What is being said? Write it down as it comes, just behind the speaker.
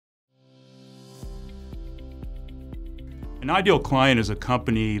An ideal client is a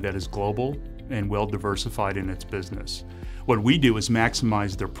company that is global and well diversified in its business. What we do is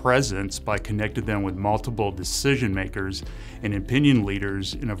maximize their presence by connecting them with multiple decision makers and opinion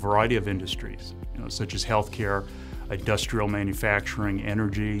leaders in a variety of industries, such as healthcare, industrial manufacturing,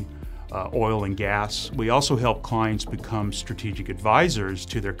 energy, oil and gas. We also help clients become strategic advisors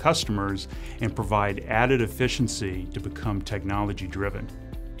to their customers and provide added efficiency to become technology driven.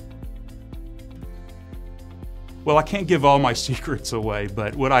 Well, I can't give all my secrets away,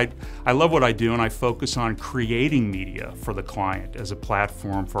 but I love what I do, and I focus on creating media for the client as a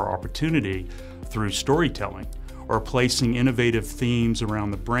platform for opportunity through storytelling or placing innovative themes around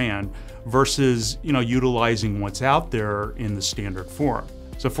the brand versus utilizing what's out there in the standard form.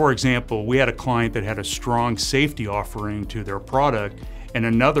 So for example, we had a client that had a strong safety offering to their product and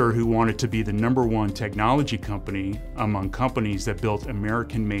another who wanted to be the #1 technology company among companies that built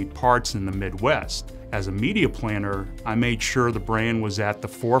American-made parts in the Midwest. As a media planner, I made sure the brand was at the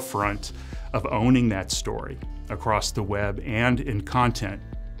forefront of owning that story across the web and in content,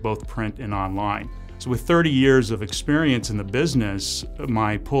 both print and online. So with 30 years of experience in the business,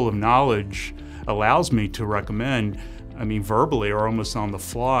 my pool of knowledge allows me to recommend, verbally or almost on the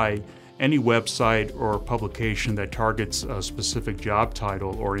fly, any website or publication that targets a specific job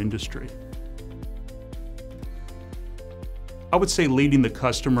title or industry. I would say leading the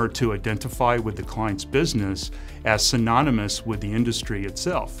customer to identify with the client's business as synonymous with the industry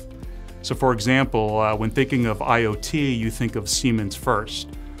itself. So for example, when thinking of IoT, you think of Siemens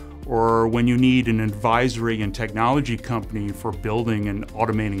first. Or when you need an advisory and technology company for building and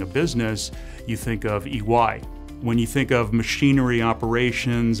automating a business, you think of EY. When you think of machinery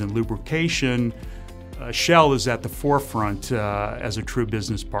operations and lubrication, Shell is at the forefront as a true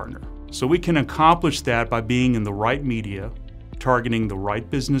business partner. So we can accomplish that by being in the right media, targeting the right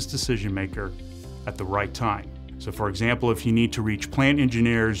business decision maker at the right time. So for example, if you need to reach plant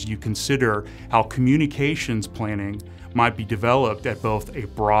engineers, you consider how communications planning might be developed at both a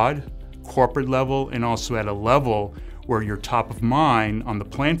broad corporate level and also at a level where you're top of mind on the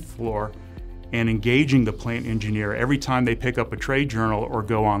plant floor and engaging the plant engineer every time they pick up a trade journal or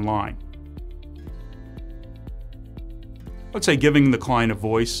go online. I would say giving the client a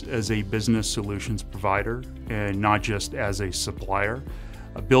voice as a business solutions provider and not just as a supplier.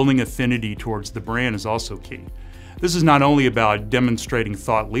 Building affinity towards the brand is also key. This is not only about demonstrating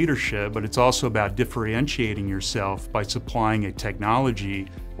thought leadership, but it's also about differentiating yourself by supplying a technology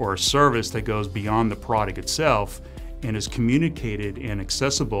or a service that goes beyond the product itself and is communicated and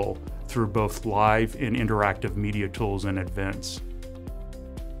accessible through both live and interactive media tools and events.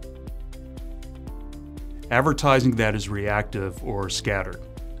 Advertising that is reactive or scattered,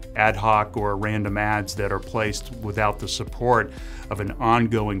 ad hoc or random ads that are placed without the support of an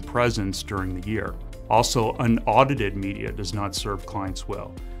ongoing presence during the year. Also, unaudited media does not serve clients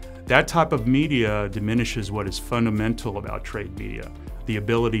well. That type of media diminishes what is fundamental about trade media, the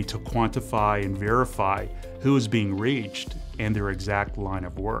ability to quantify and verify who is being reached and their exact line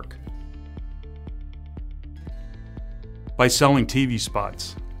of work. By selling TV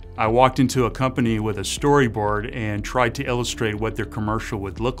spots, I walked into a company with a storyboard and tried to illustrate what their commercial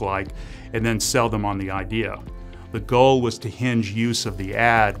would look like and then sell them on the idea. The goal was to hinge use of the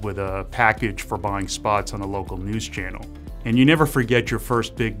ad with a package for buying spots on a local news channel. And you never forget your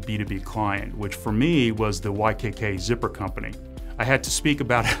first big B2B client, which for me was the YKK zipper company. I had to speak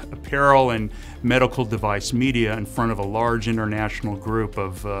about apparel and medical device media in front of a large international group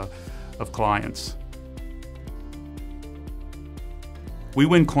of clients. We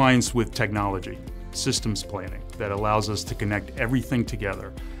win clients with technology, systems planning that allows us to connect everything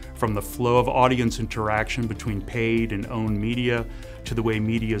together, from the flow of audience interaction between paid and owned media to the way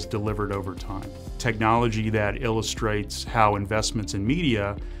media is delivered over time. Technology that illustrates how investments in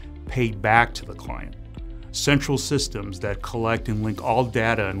media pay back to the client. Central systems that collect and link all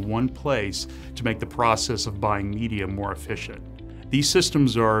data in one place to make the process of buying media more efficient. These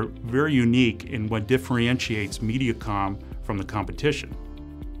systems are very unique in what differentiates MEDIACOM from the competition.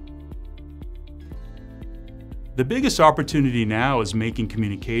 The biggest opportunity now is making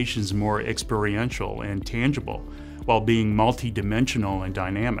communications more experiential and tangible while being multi-dimensional and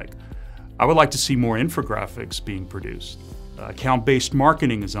dynamic. I would like to see more infographics being produced. Account-based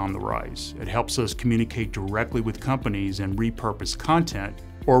marketing is on the rise. It helps us communicate directly with companies and repurpose content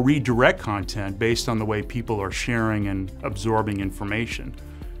or redirect content based on the way people are sharing and absorbing information.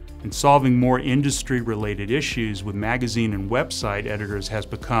 And solving more industry-related issues with magazine and website editors has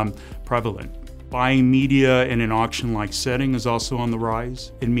become prevalent. Buying media in an auction-like setting is also on the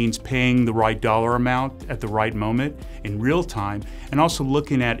rise. It means paying the right dollar amount at the right moment in real time and also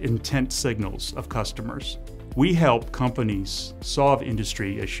looking at intent signals of customers. We help companies solve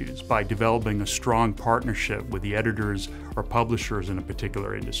industry issues by developing a strong partnership with the editors or publishers in a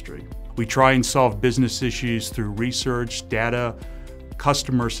particular industry. We try and solve business issues through research, data,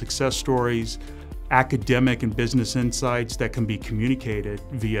 customer success stories, academic and business insights that can be communicated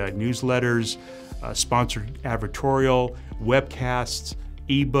via newsletters, sponsored advertorial, webcasts,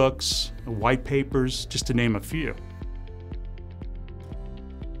 ebooks, white papers, just to name a few.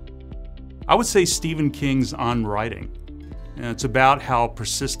 I would say Stephen King's On Writing. It's about how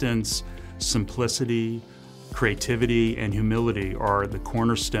persistence, simplicity, creativity, and humility are the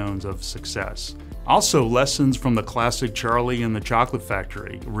cornerstones of success. Also, lessons from the classic Charlie and the Chocolate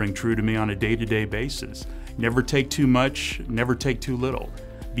Factory ring true to me on a day-to-day basis. Never take too much, never take too little.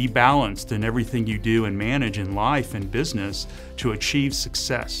 Be balanced in everything you do and manage in life and business to achieve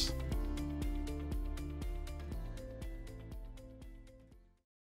success.